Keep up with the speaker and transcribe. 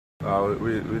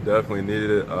We definitely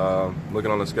needed it.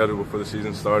 Looking on the schedule before the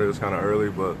season started, it was kind of early,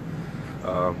 but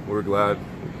we were glad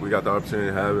we got the opportunity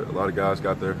to have it. A lot of guys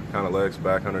got their kind of legs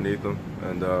back underneath them,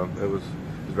 and it was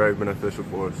very beneficial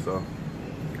for us. So,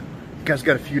 you guys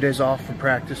got a few days off from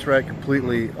practice, right?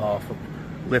 Completely off of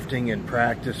lifting and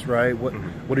practice, right?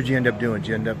 What did you end up doing? Did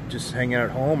you end up just hanging out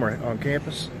at home or on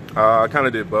campus? I kind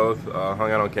of did both.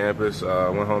 Hung out on campus,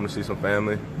 went home to see some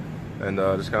family, and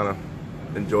just kind of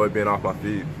enjoyed being off my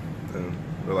feet and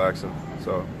relaxing.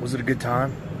 So, was it a good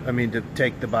time? I mean, to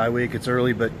take the bye week, it's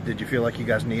early, but did you feel like you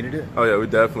guys needed it? Oh yeah, we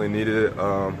definitely needed it.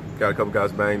 Got a couple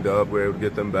guys banged up. We were able to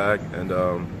get them back, and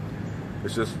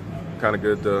it's just kind of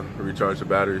good to recharge the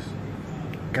batteries.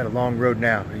 Got a long road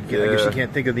now. I guess you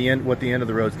can't think of what the end of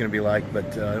the road is going to be like,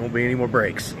 but there won't be any more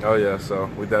breaks. Oh yeah, so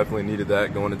we definitely needed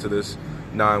that going into this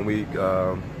 9-week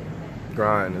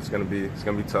grind. It's gonna be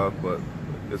tough, but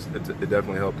it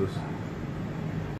definitely helped us.